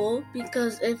helpful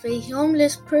because if a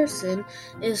homeless person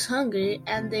is hungry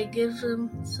and they give him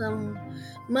some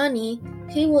money,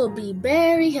 he will be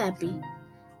very happy.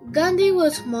 Gandhi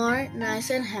was smart, nice,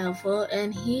 and helpful,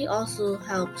 and he also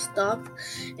helped stop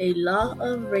a lot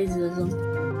of racism.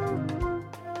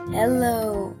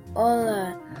 Hello,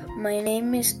 hola. My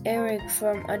name is Eric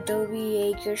from Adobe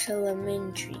Acres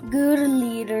Elementary. Good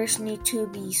leaders need to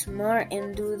be smart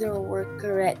and do their work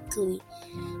correctly.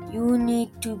 You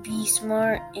need to be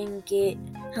smart and get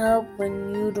help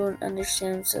when you don't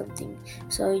understand something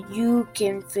so you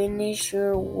can finish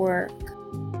your work.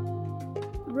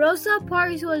 Rosa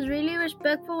Parks was really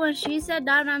respectful when she sat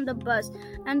down on the bus,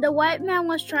 and the white man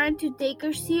was trying to take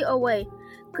her seat away.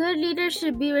 Good leaders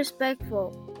should be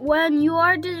respectful. When you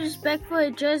are disrespectful,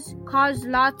 it just causes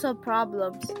lots of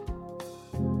problems.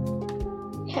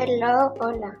 Hello,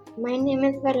 hola. My name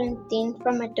is Valentin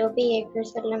from Adobe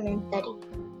Acres Elementary.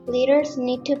 Leaders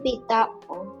need to be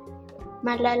thoughtful.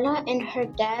 Malala and her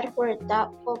dad were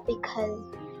thoughtful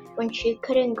because when she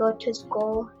couldn't go to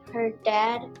school, her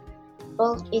dad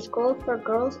built a school for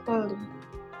girls only.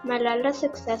 Malala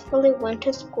successfully went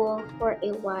to school for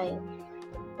a while.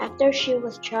 After she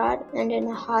was shot and in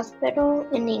a hospital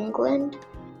in England,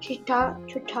 she started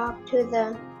to talk to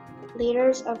the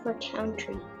leaders of her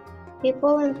country.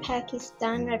 People in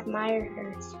Pakistan admire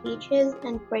her speeches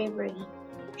and bravery.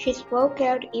 She spoke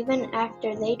out even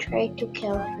after they tried to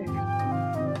kill her.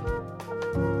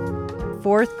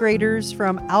 Fourth graders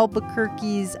from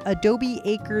Albuquerque's Adobe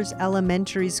Acres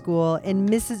Elementary School in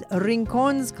Mrs.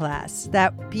 Rincon's class.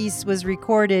 That piece was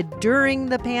recorded during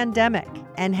the pandemic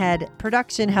and had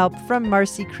production help from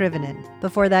Marcy Krivonen.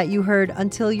 Before that, you heard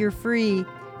Until You're Free,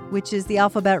 which is the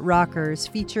Alphabet Rockers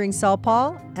featuring Saul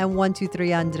Paul and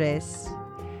 123 Andres.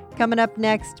 Coming up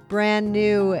next, brand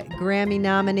new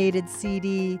Grammy-nominated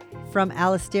CD from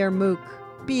Alastair Mook,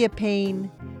 Be a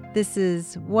Pain. This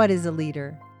is What is a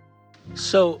Leader?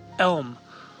 So, Elm,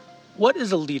 what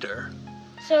is a leader?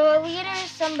 So a leader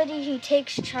is somebody who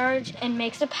takes charge and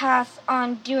makes a path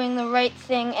on doing the right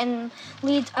thing and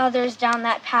leads others down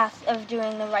that path of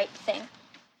doing the right thing.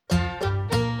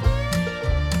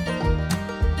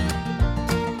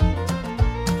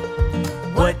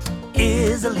 What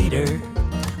is a leader?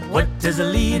 What does a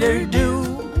leader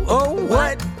do? Oh,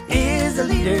 what is a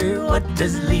leader? What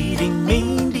does leading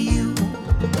mean to you?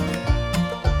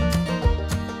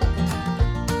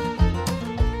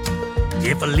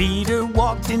 If a leader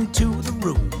walked into the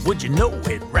room, would you know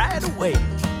it right away?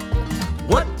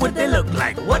 What would they look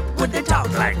like? What would they talk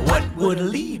like? What would a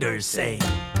leader say?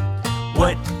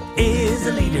 What is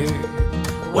a leader?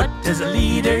 What does a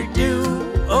leader do?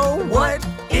 Oh, what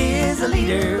is a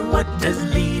leader? What does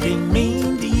leading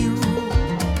mean to you?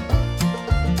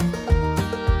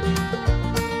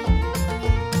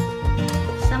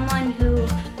 Someone who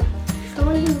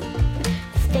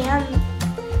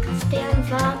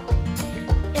stands up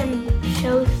and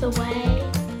shows the way.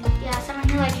 Yeah, someone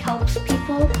who helps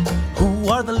people. Who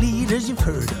are the leaders you've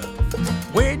heard of?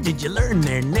 Where did you learn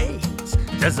their names?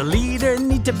 Does a leader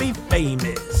need to be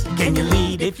famous? Can you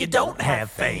lead if you don't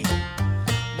have fame?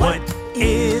 What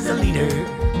is a leader?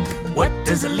 What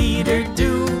does a leader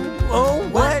do? Oh,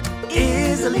 what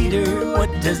is a leader? What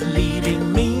does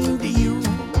leading mean to you?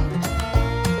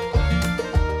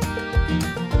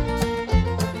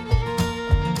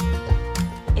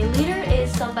 A leader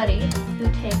is somebody who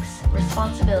takes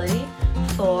responsibility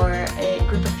for a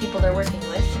group of people they're working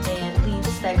with and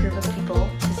leads that group of people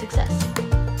to success.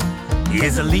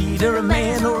 Is a leader a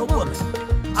man or a woman?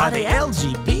 Are they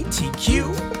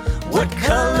LGBTQ? What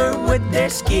color would their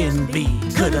skin be?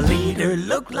 Could a leader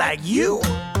look like you?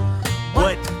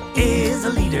 What is a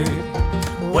leader?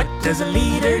 What does a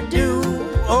leader do?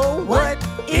 Oh, what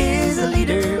is a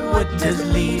leader? What does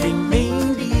leading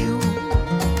mean to you?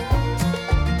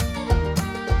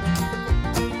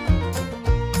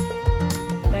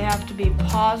 They have to be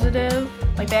positive,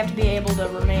 they have to be able to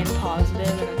remain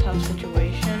positive in a tough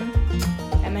situation,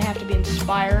 and they have to be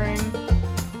inspiring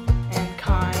and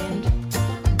kind.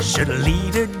 Should a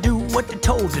leader do what they're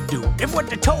told to do if what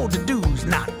they're told to do is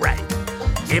not right?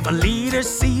 If a leader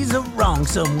sees a wrong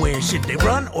somewhere, should they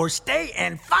run or stay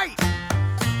and fight?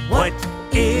 What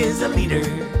is a leader?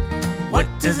 What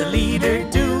does a leader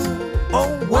do?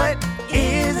 Oh, what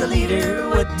is a leader?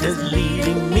 What does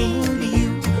leading mean to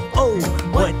you? Oh,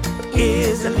 what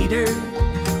is a leader?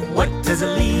 What does a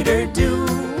leader do?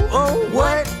 Oh,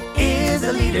 what is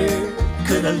a leader?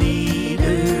 Could a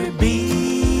leader be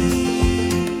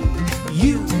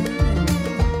you?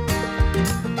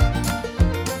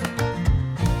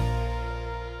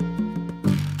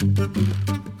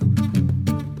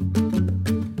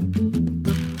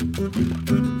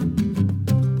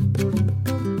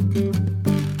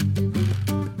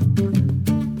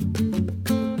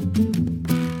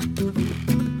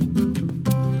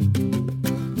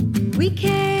 We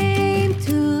came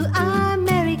to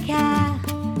America,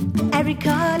 every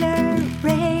color,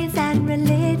 race, and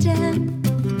religion,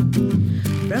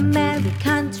 from every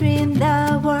country in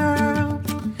the world.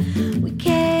 We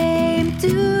came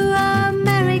to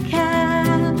America.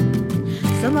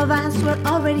 Some of us were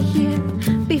already here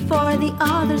before the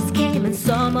others came, and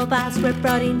some of us were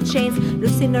brought in chains,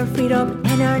 losing our freedom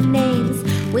and our names.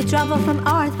 We traveled from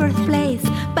our birthplace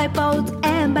by boat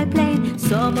and by plane.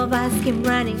 Some of us came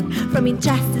running from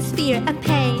injustice, fear, and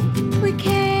pain. We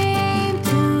came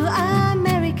to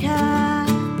America,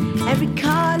 every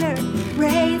color,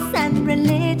 race, and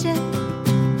religion,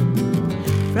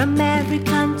 from every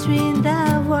country in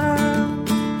the world.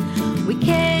 We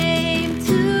came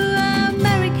to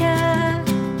America.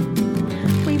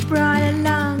 We brought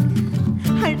along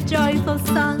our joyful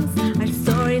songs, our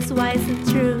stories always wise and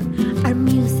true. Our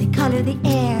music color the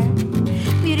air,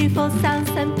 beautiful sounds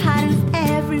and patterns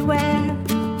everywhere.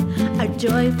 Our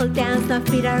joyful dance now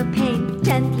feed our pain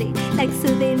gently like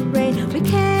soothing rain. We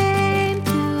came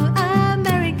to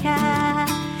America,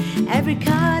 every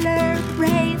color,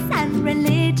 race and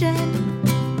religion,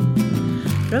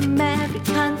 from every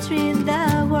country in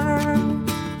the world.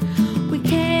 We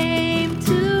came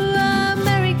to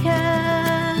America.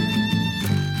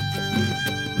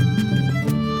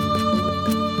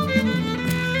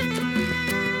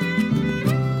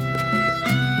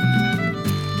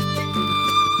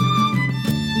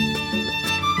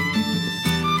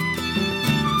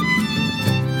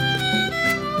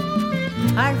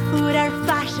 Our food, our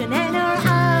fashion, and our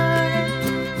art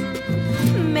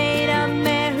made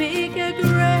America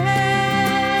great.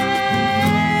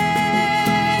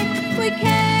 We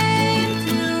came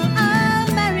to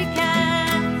America,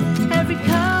 every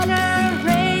color,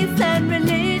 race, and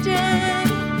religion,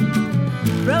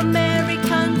 from every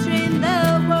country in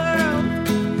the world.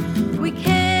 We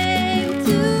came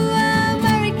to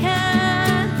America,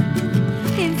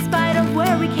 in spite of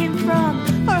where we came from,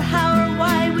 or how or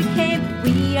why we came.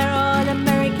 We are all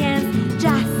Americans,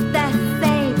 just the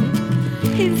same.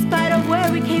 In spite of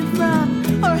where we came from,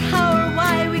 or how or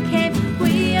why we came,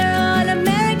 we are all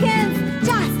Americans,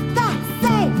 just the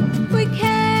same. We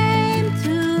came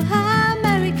to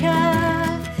America,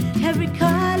 every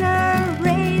color,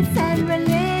 race, and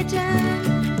religion,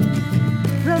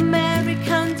 from every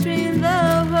country in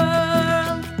the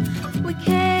world. We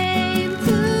came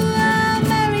to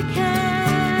America.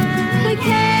 We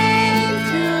came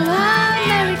to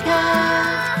America,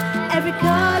 every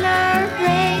color,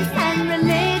 race, and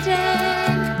religion,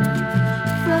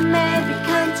 from every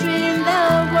country in the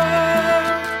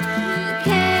world. We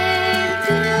came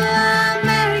to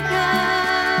America.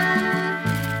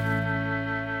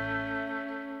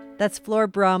 That's Flor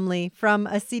Bromley from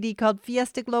a CD called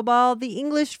Fiesta Global, the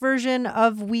English version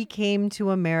of We Came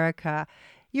to America.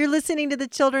 You're listening to the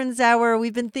Children's Hour.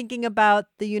 We've been thinking about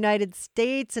the United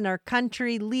States and our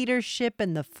country, leadership,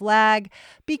 and the flag,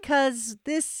 because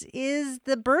this is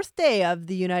the birthday of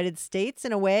the United States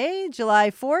in a way,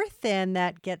 July 4th, and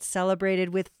that gets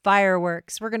celebrated with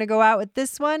fireworks. We're going to go out with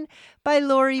this one by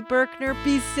Laurie Berkner.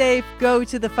 Be safe. Go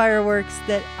to the fireworks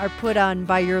that are put on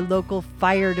by your local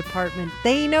fire department.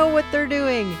 They know what they're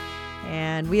doing.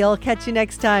 And we'll catch you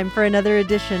next time for another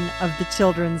edition of the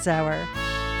Children's Hour.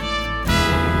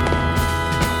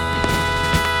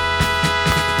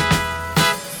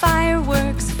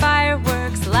 Fireworks,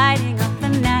 fireworks, lighting up the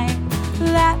night.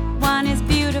 That one is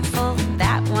beautiful,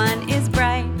 that one is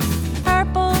bright.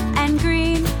 Purple and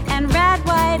green and red,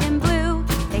 white and blue.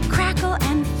 They crackle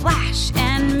and flash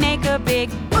and make a big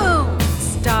boom.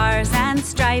 Stars and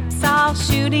stripes all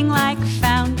shooting like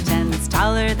fountains,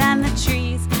 taller than the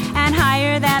trees and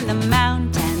higher than the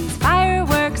mountains.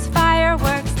 Fireworks,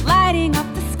 fireworks, lighting up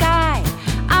the sky.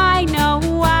 I know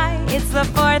why, it's the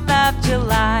 4th of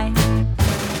July.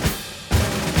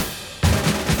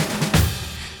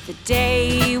 The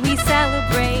day we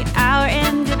celebrate our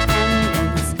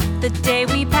independence, the day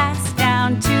we pass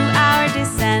down to our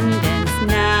descendants.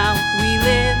 Now we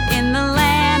live in the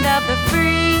land of the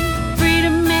free, free to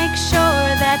make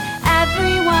sure that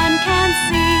everyone can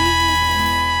see.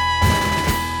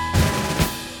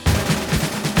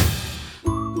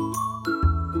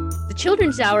 The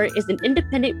Children's Hour is an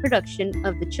independent production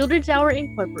of the Children's Hour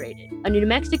Incorporated, a New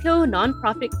Mexico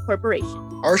nonprofit corporation.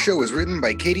 Our show was written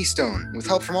by Katie Stone, with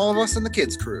help from all of us in the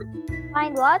kids crew.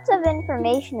 Find lots of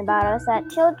information about us at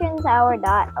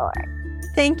childrenshour.org.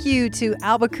 Thank you to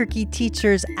Albuquerque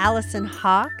teachers Allison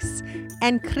Hawks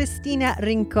and Cristina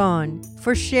Rincon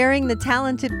for sharing the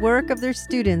talented work of their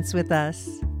students with us.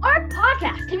 Our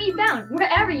podcast can be found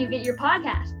wherever you get your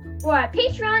podcasts or at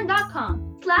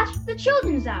patreon.com/The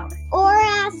Children's Hour. Or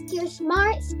ask your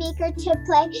smart speaker to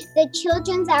play the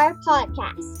Children's Hour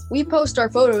podcast. We post our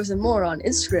photos and more on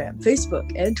Instagram,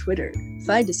 Facebook, and Twitter.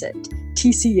 Find us at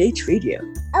TCH Radio.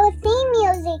 Our theme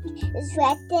music is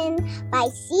written by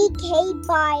C.K.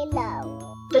 Barlow.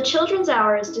 The Children's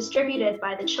Hour is distributed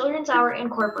by the Children's Hour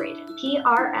Incorporated,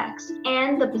 PRX,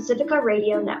 and the Pacifica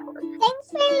Radio Network.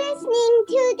 Thanks for listening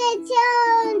to the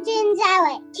Children's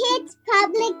Hour, Kids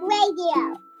Public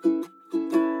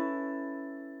Radio.